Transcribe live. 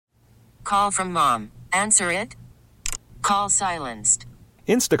Call from mom. Answer it. Call silenced.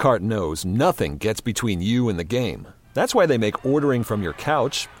 Instacart knows nothing gets between you and the game. That's why they make ordering from your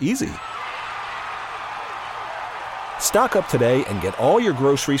couch easy. Stock up today and get all your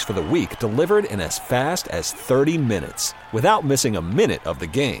groceries for the week delivered in as fast as 30 minutes without missing a minute of the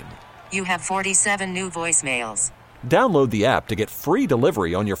game. You have 47 new voicemails. Download the app to get free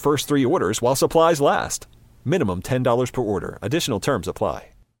delivery on your first 3 orders while supplies last. Minimum $10 per order. Additional terms apply.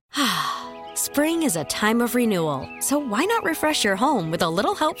 Spring is a time of renewal, so why not refresh your home with a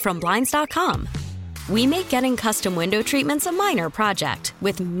little help from Blinds.com? We make getting custom window treatments a minor project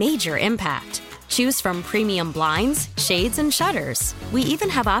with major impact. Choose from premium blinds, shades, and shutters. We even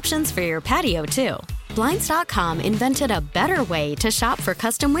have options for your patio, too. Blinds.com invented a better way to shop for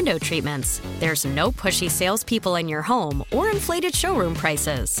custom window treatments. There's no pushy salespeople in your home or inflated showroom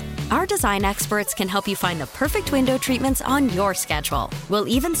prices. Our design experts can help you find the perfect window treatments on your schedule. We'll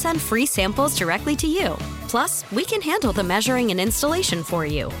even send free samples directly to you. Plus, we can handle the measuring and installation for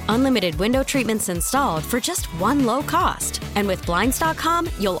you. Unlimited window treatments installed for just one low cost. And with Blinds.com,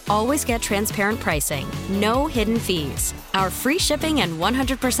 you'll always get transparent pricing. No hidden fees. Our free shipping and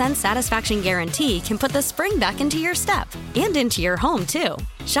 100% satisfaction guarantee can put the spring back into your step and into your home, too.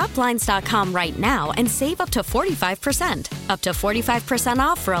 Shop Blinds.com right now and save up to 45%. Up to 45%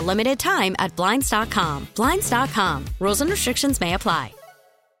 off for a limited time at Blinds.com. Blinds.com. Rules and restrictions may apply.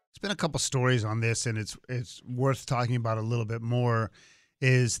 There's been a couple stories on this, and it's worth talking about a little bit more,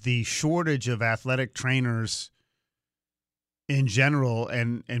 is the shortage of athletic trainers in general,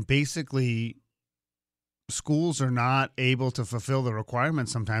 and basically schools are not able to fulfill the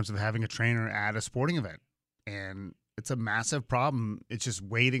requirements sometimes of having a trainer at a sporting event. And it's a massive problem. It's just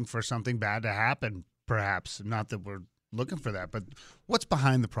waiting for something bad to happen, perhaps. Not that we're looking for that, but what's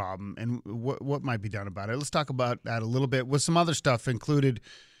behind the problem and what might be done about it? Let's talk about that a little bit with some other stuff included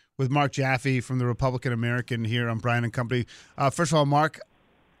with Mark Jaffe from the Republican American here on Brian and Company. First of all, Mark,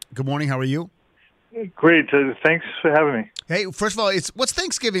 good morning. How are you? Great. Thanks for having me. Hey, first of all, what's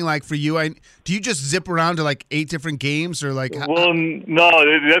Thanksgiving like for you? Do you just zip around to like 8 different games or like? Well, no,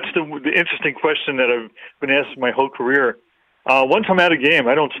 that's the interesting question that I've been asked my whole career. Once I'm at a game,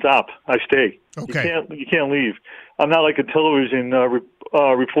 I don't stop. I stay. Okay. You can't leave. I'm not like a television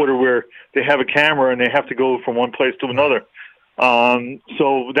reporter where they have a camera and they have to go from one place to another.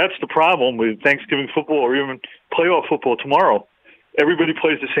 So that's the problem with Thanksgiving football or even playoff football tomorrow. Everybody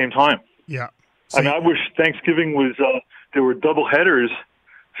plays the same time. Yeah. And I wish Thanksgiving was there were double headers,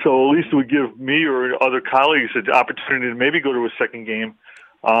 so at least it would give me or other colleagues an opportunity to maybe go to a second game.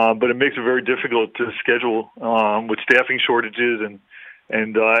 But it makes it very difficult to schedule with staffing shortages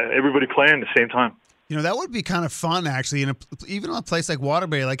and everybody playing at the same time. You know, that would be kind of fun, actually. Even on a place like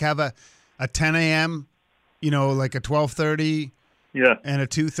Waterbury, like have a 10 a.m., like a 12:30 and a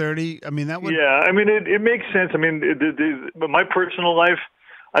 2:30. I mean, that would... Yeah, I mean, it makes sense. I mean, my personal life,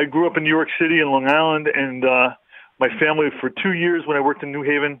 I grew up in New York City and Long Island, and my family for 2 years when I worked in New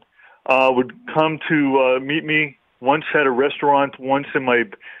Haven would come to meet me once at a restaurant, once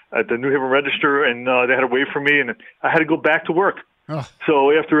at the New Haven Register, and they had to wait for me, and I had to go back to work. Oh.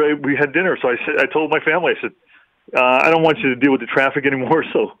 So after we had dinner, I told my family, I said, I don't want you to deal with the traffic anymore,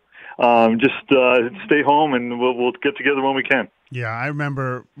 so just stay home, and we'll get together when we can. Yeah, I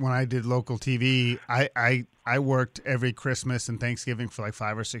remember when I did local TV, I worked every Christmas and Thanksgiving for like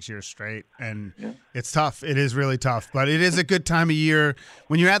 5 or 6 years straight, and It's tough. It is really tough, but it is a good time of year.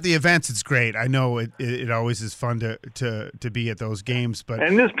 When you're at the events, it's great. I know it always is fun to be at those games.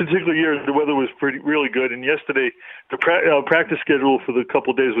 And this particular year, the weather was really good, and yesterday the practice schedule for the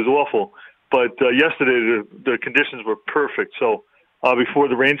couple of days was awful, but yesterday the conditions were perfect. So before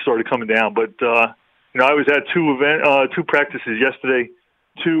the rain started coming down, but I was at two practices yesterday,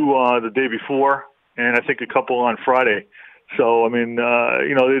 2 the day before, and I think a couple on Friday. So, I mean,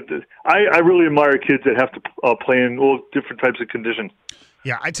 I really admire kids that have to play in all different types of conditions.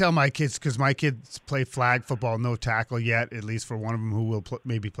 Yeah, I tell my kids, because my kids play flag football, no tackle yet, at least for one of them who will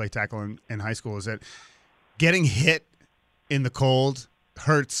maybe play tackle in high school, is that getting hit in the cold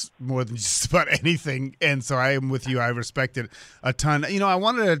hurts more than just about anything. And so I am with you. I respect it a ton. I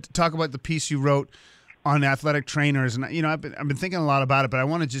wanted to talk about the piece you wrote on athletic trainers, and I've been thinking a lot about it, but I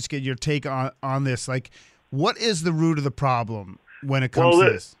want to just get your take on this. Like, what is the root of the problem when it comes to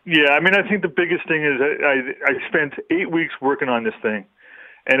this? Yeah, I mean, I think the biggest thing is I spent 8 weeks working on this thing,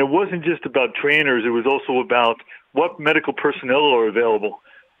 and it wasn't just about trainers. It was also about what medical personnel are available.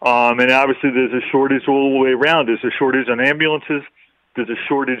 And obviously, there's a shortage all the way around. There's a shortage on ambulances. There's a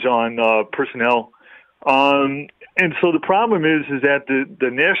shortage on personnel. And so the problem is that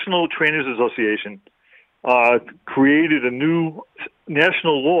the National Trainers Association created a new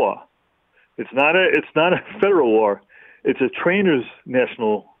national law It's not a federal law. It's a trainers'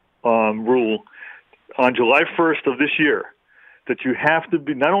 national rule on July 1st of this year that you have to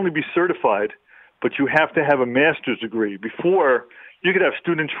be not only be certified, but you have to have a master's degree. Before, you could have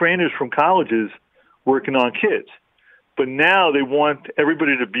student trainers from colleges working on kids. But now they want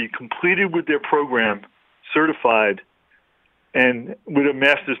everybody to be completed with their program, certified, and with a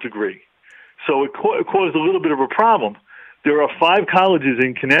master's degree. So it caused a little bit of a problem. There are 5 colleges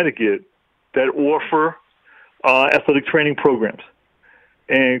in Connecticut that offer athletic training programs.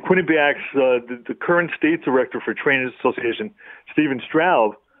 And Quinnipiac's, the current state director for Trainers Association, Stephen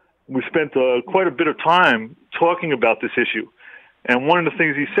Straub, we spent quite a bit of time talking about this issue. And one of the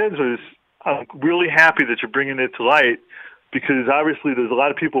things he said was, I'm really happy that you're bringing it to light, because obviously there's a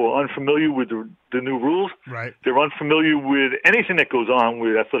lot of people who are unfamiliar with the new rules. Right. They're unfamiliar with anything that goes on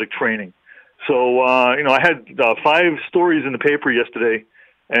with athletic training. So, I had 5 stories in the paper yesterday,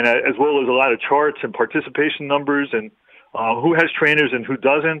 and as well as a lot of charts and participation numbers and who has trainers and who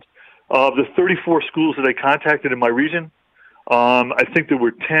doesn't. Of the 34 schools that I contacted in my region, I think there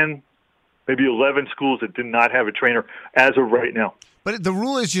were 10, maybe 11 schools that did not have a trainer as of right now. But the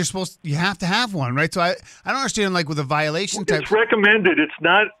rule is you have to have one, right? So I don't understand, like with a violation type. It's recommended.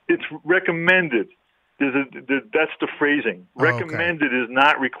 It's recommended. That's the phrasing. Oh, okay. Recommended is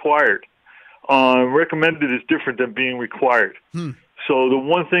not required. Recommended is different than being required. So the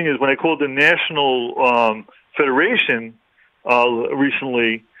one thing is, when I called the National Federation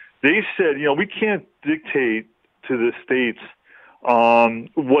recently, they said, we can't dictate to the states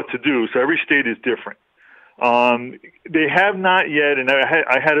what to do. So every state is different. They have not yet, and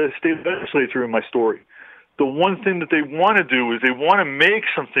I had a state legislature in my story. The one thing that they want to do is they want to make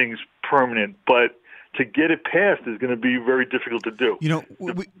some things permanent, but to get it passed is going to be very difficult to do.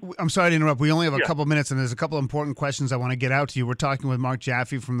 I'm sorry to interrupt. We only have a couple minutes, and there's a couple important questions I want to get out to you. We're talking with Mark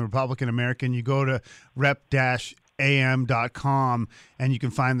Jaffe from the Republican American. You go to rep-am.com, and you can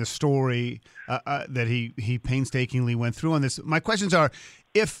find the story that he painstakingly went through on this. My questions are,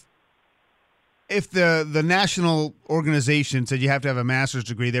 if the national organization said you have to have a master's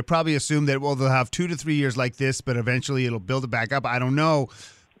degree, they probably assume that, they'll have 2 to 3 years like this, but eventually it'll build it back up. I don't know.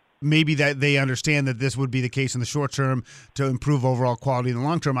 Maybe that they understand that this would be the case in the short term to improve overall quality in the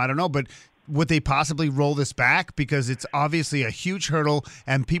long term. I don't know, but would they possibly roll this back? Because it's obviously a huge hurdle,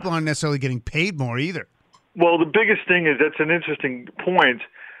 and people aren't necessarily getting paid more either. Well, the biggest thing is, that's an interesting point.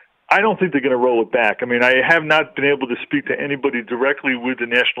 I don't think they're going to roll it back. I mean, I have not been able to speak to anybody directly with the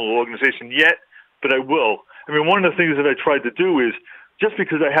national organization yet, but I will. I mean, one of the things that I tried to do is, just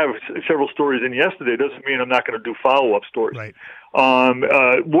because I have several stories in yesterday doesn't mean I'm not going to do follow-up stories. Right.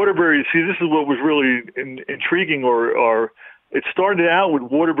 Waterbury, see, this is what was really intriguing, or it started out with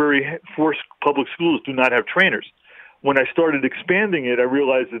Waterbury 4 public schools do not have trainers. When I started expanding it, I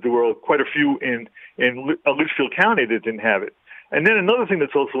realized that there were quite a few in Litchfield County that didn't have it. And then another thing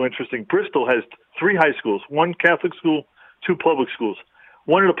that's also interesting, Bristol has 3 high schools, 1 Catholic school, 2 public schools.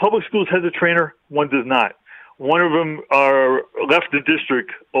 One of the public schools has a trainer, 1 does not. One of them left the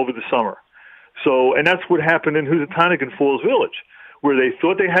district over the summer. So, and that's what happened in Housatonic and Falls Village, where they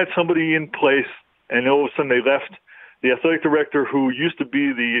thought they had somebody in place, and all of a sudden they left. The athletic director, who used to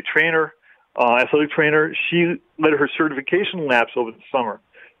be the trainer, athletic trainer, she let her certification lapse over the summer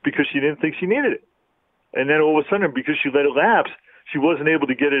because she didn't think she needed it. And then all of a sudden, because she let it lapse, she wasn't able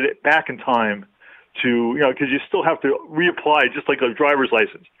to get it back in time to, because you still have to reapply, just like a driver's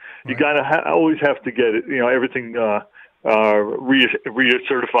license. Right. You got to always have to get it, everything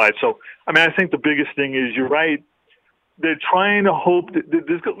recertified. So, I mean, I think the biggest thing is, you're right. They're trying to hope that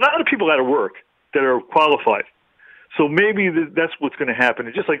there's a lot of people out of work that are qualified. So maybe that's what's going to happen.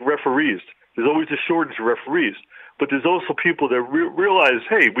 It's just like referees. There's always a shortage of referees. But there's also people that realize,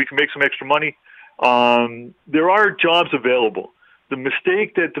 hey, we can make some extra money. There are jobs available. The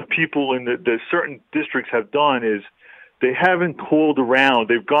mistake that the people in the certain districts have done is they haven't called around.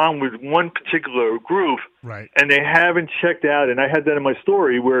 They've gone with one particular group, right, and they haven't checked out. And I had that in my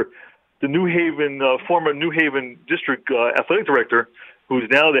story, where the New Haven, former New Haven district athletic director, who's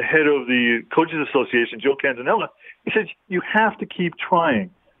now the head of the Coaches Association, Joe Canzanella, he said, you have to keep trying.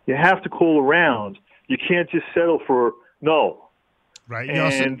 You have to call around. You can't just settle for no. Right.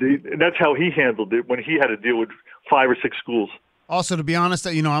 And that's how he handled it when he had to deal with 5 or 6 schools. Also, to be honest,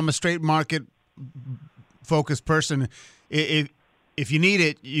 I'm a straight market focused person. If you need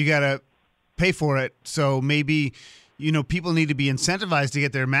it, you got to pay for it. So maybe, people need to be incentivized to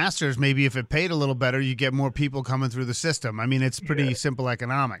get their masters. Maybe if it paid a little better, you get more people coming through the system. I mean, it's pretty simple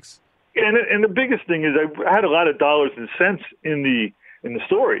economics. And the biggest thing is, I had a lot of dollars and cents in the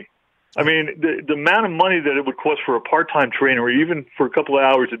story. I mean, the amount of money that it would cost for a part-time trainer, or even for a couple of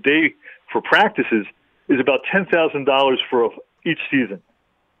hours a day for practices, is about $10,000 for each season.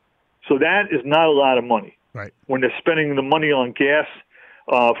 So that is not a lot of money. Right. When they're spending the money on gas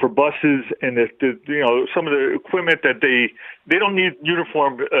for buses and some of the equipment that they don't need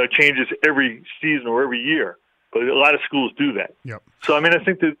uniform changes every season or every year, but a lot of schools do that. Yep. So I mean, I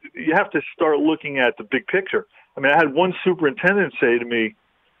think that you have to start looking at the big picture. I mean, I had one superintendent say to me,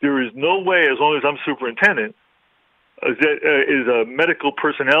 "There is no way, as long as I'm superintendent, is a medical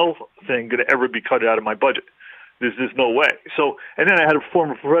personnel thing going to ever be cut out of my budget. There's just no way." So, and then I had a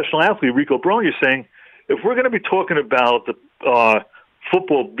former professional athlete, Rico Bronya, saying, if we're going to be talking about the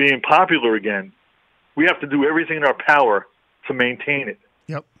football being popular again, we have to do everything in our power to maintain it.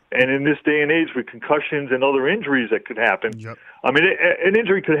 Yep. And in this day and age with concussions and other injuries that could happen, Yep. I mean, an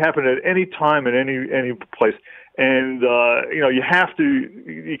injury could happen at any time in any place. And,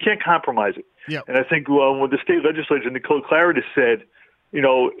 you can't compromise it. Yep. And I think when the state legislature, Nicole Claridis said,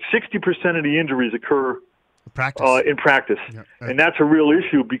 60% of the injuries occur in practice. Yep. And that's a real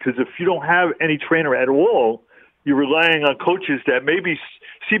issue, because if you don't have any trainer at all, you're relying on coaches that may be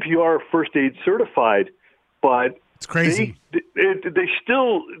CPR first aid certified, but it's crazy. They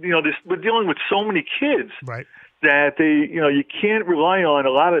still, we're dealing with so many kids, right, that you can't rely on a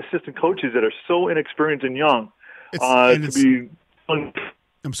lot of assistant coaches that are so inexperienced and young to be.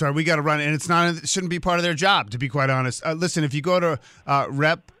 I'm sorry, we got to run, and it shouldn't be part of their job, to be quite honest. Listen, if you go to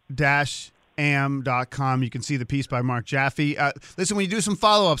rep-am.com, you can see the piece by Mark Jaffe. Listen, when you do some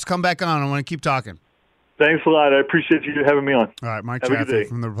follow-ups, come back on. I want to keep talking. Thanks a lot. I appreciate you having me on. All right, Mark Have a Jaffe good day.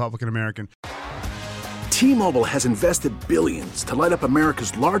 from the Republican American. T-Mobile has invested billions to light up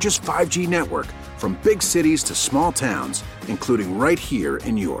America's largest 5G network, from big cities to small towns, including right here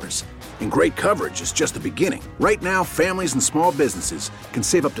in yours. And great coverage is just the beginning. Right now, families and small businesses can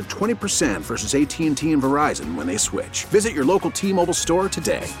save up to 20% versus AT&T and Verizon when they switch. Visit your local T-Mobile store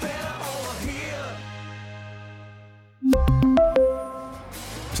today.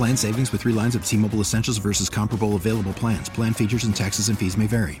 Plan savings with 3 lines of T-Mobile Essentials versus comparable available plans. Plan features and taxes and fees may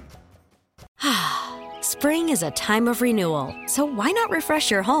vary. Spring is a time of renewal, so why not refresh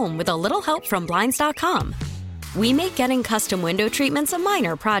your home with a little help from Blinds.com? We make getting custom window treatments a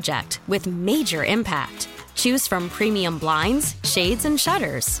minor project with major impact. Choose from premium blinds, shades, and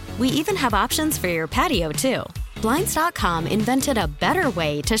shutters. We even have options for your patio, too. Blinds.com invented a better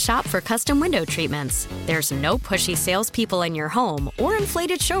way to shop for custom window treatments. There's no pushy salespeople in your home or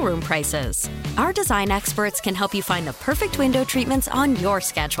inflated showroom prices. Our design experts can help you find the perfect window treatments on your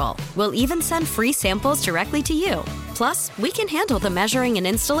schedule. We'll even send free samples directly to you. Plus, we can handle the measuring and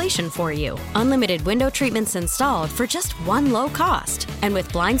installation for you. Unlimited window treatments installed for just one low cost. And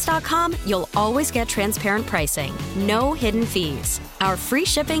with Blinds.com, you'll always get transparent pricing. No hidden fees. Our free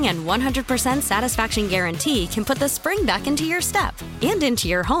shipping and 100% satisfaction guarantee can put the spring back into your step and into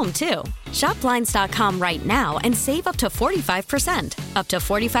your home, too. Shop Blinds.com right now and save up to 45%. Up to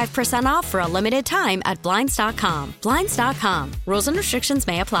 45% off for a limited time at Blinds.com. Blinds.com. Rules and restrictions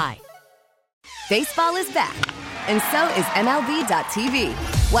may apply. Baseball is back, and so is MLB.tv.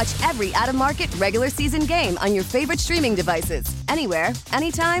 Watch every out-of-market regular season game on your favorite streaming devices, anywhere,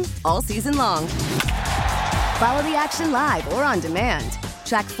 anytime, all season long. Follow the action live or on demand.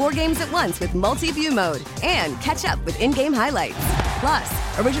 Track 4 games at once with multi-view mode and catch up with in-game highlights.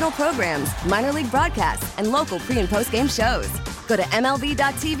 Plus, original programs, minor league broadcasts, and local pre- and post-game shows. Go to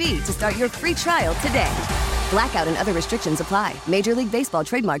MLB.tv to start your free trial today. Blackout and other restrictions apply. Major League Baseball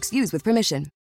trademarks used with permission.